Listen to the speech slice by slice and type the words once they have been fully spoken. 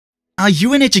Are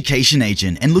you an education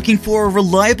agent and looking for a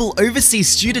reliable overseas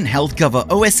student health cover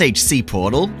OSHC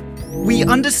portal? We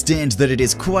understand that it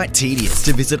is quite tedious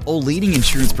to visit all leading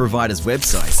insurance providers'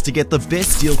 websites to get the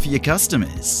best deal for your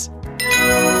customers.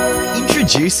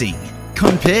 Introducing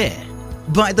KONPARE,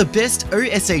 by the best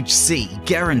OSHC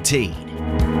guaranteed.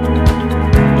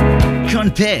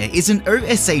 KONPARE is an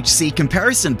OSHC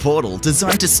comparison portal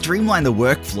designed to streamline the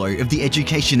workflow of the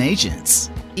education agents.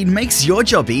 It makes your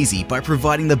job easy by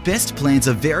providing the best plans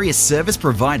of various service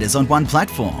providers on one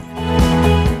platform.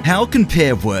 How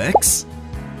KONPARE works?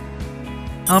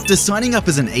 After signing up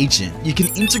as an agent, you can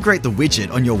integrate the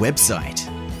widget on your website.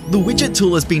 The widget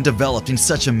tool has been developed in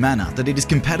such a manner that it is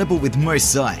compatible with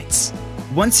most sites.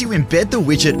 Once you embed the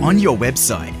widget on your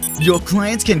website, your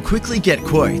clients can quickly get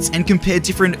quotes and compare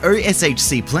different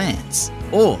OSHC plans,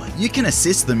 or you can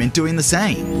assist them in doing the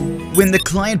same. When the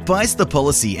client buys the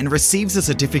policy and receives a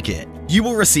certificate, you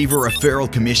will receive a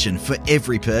referral commission for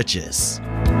every purchase.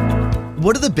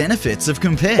 What are the benefits of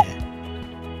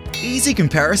KONPARE? Easy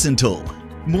comparison tool,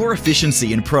 more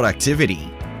efficiency and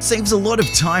productivity, saves a lot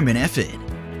of time and effort,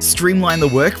 streamline the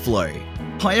workflow,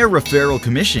 higher referral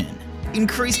commission,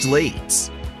 increased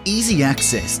leads, easy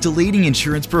access to leading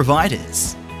insurance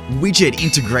providers, widget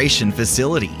integration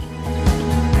facility.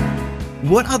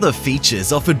 What other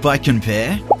features offered by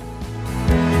KONPARE?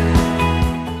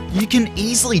 You can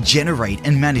easily generate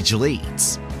and manage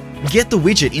leads. Get the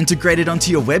widget integrated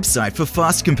onto your website for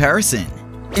fast comparison.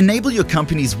 Enable your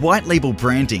company's white label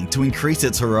branding to increase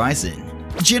its horizon.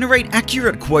 Generate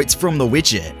accurate quotes from the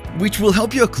widget, which will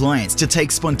help your clients to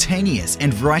take spontaneous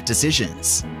and right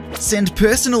decisions. Send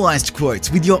personalized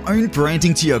quotes with your own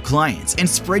branding to your clients and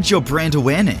spread your brand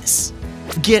awareness.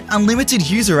 Get unlimited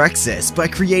user access by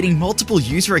creating multiple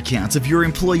user accounts of your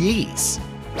employees.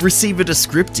 Receive a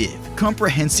descriptive,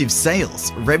 comprehensive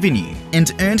sales, revenue,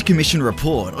 and earned commission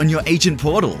report on your agent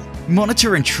portal.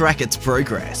 Monitor and track its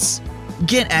progress.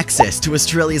 Get access to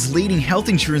Australia's leading health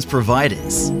insurance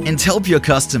providers and help your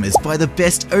customers buy the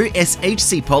best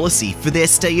OSHC policy for their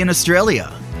stay in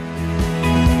Australia.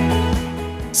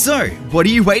 So, what are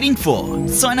you waiting for?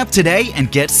 Sign up today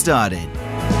and get started.